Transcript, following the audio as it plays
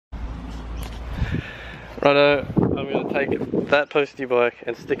Righto, I'm going to take that Postie bike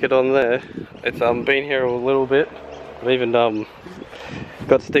and stick it on there. It's been here a little bit. I've even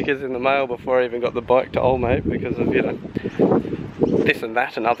got stickers in the mail before I even got the bike to old mate because of, you know, this and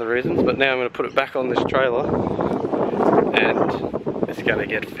that and other reasons. But now I'm going to put it back on this trailer and it's going to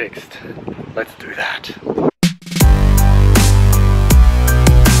get fixed. Let's do that.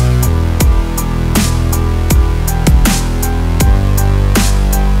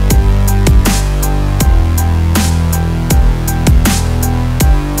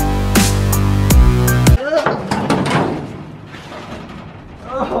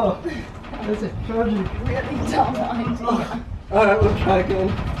 That's a really dumb idea. Alright, we'll try again.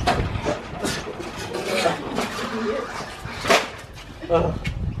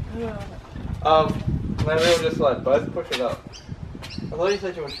 Maybe we'll just like both push it up. I thought you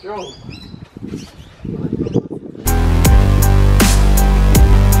said you were strong.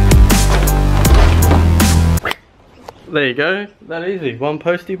 There you go, that easy. One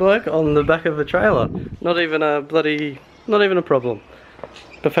Postie bike on the back of the trailer. Not even a problem.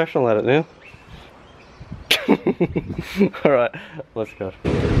 Professional at it now. Alright, let's go.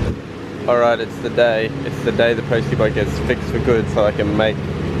 Alright, it's the day the Postie bike gets fixed for good so I can make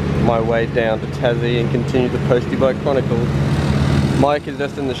my way down to Tassie and continue the Postie bike Chronicles. Mike is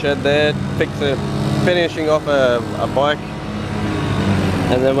just in the shed there, finishing off a bike,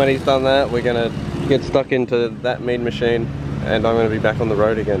 and then when he's done that we're gonna get stuck into that mean machine and I'm gonna be back on the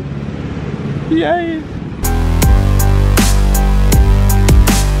road again. Yay!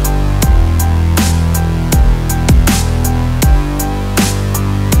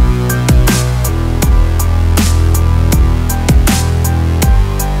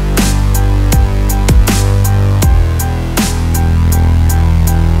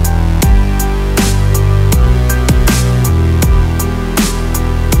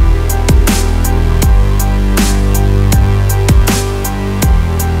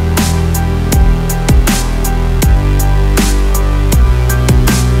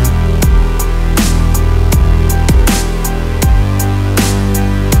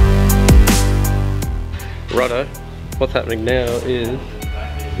 Righto, what's happening now is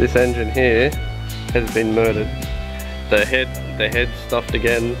this engine here has been murdered. The head's stuffed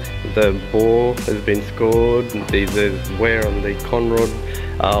again, the bore has been scored, there's wear on the conrod.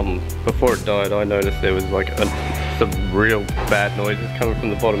 Before it died I noticed there was like some real bad noises coming from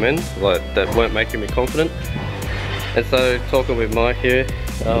the bottom end, like that weren't making me confident. And so talking with Mike here,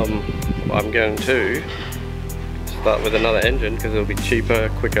 I'm going to start with another engine because it'll be cheaper,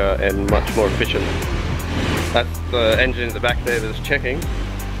 quicker and much more efficient. That's the engine in the back there that's checking.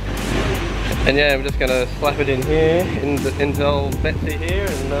 And yeah, I'm just going to slap it in here, into old Betsy here,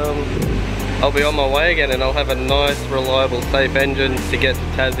 and I'll be on my way again and I'll have a nice, reliable, safe engine to get to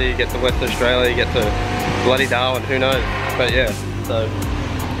Tassie, get to Western Australia, get to bloody Darwin, who knows. But yeah, so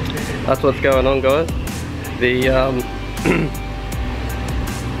that's what's going on, guys.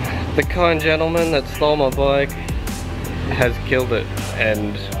 The kind gentleman that stole my bike has killed it,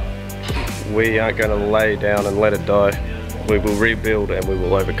 and we aren't going to lay down and let it die. We will rebuild and we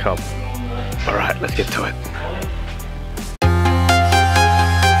will overcome. Alright, let's get to it.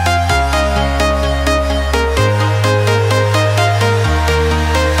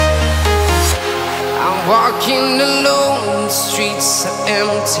 I'm walking alone, the streets are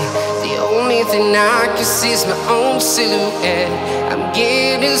empty. The only thing I can see is my own silhouette. I'm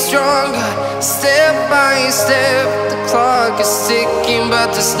getting stronger, step by step. The clock is ticking,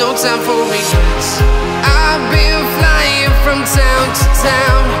 but there's no time for regrets. I've been flying from town to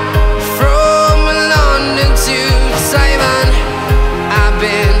town, from London to Taiwan. I've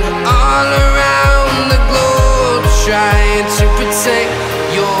been all around the globe, trying to protect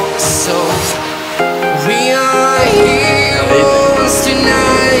your soul. We are heroes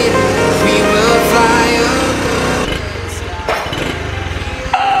tonight. We will fly up.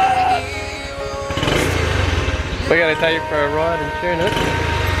 We're going to take it for a ride and tune it.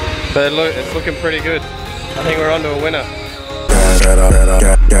 But look, it's looking pretty good. I think we're on to a winner.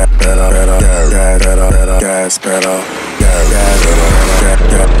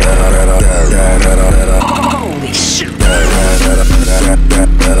 Holy shit.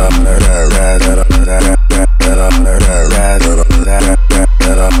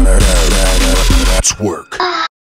 Twerk.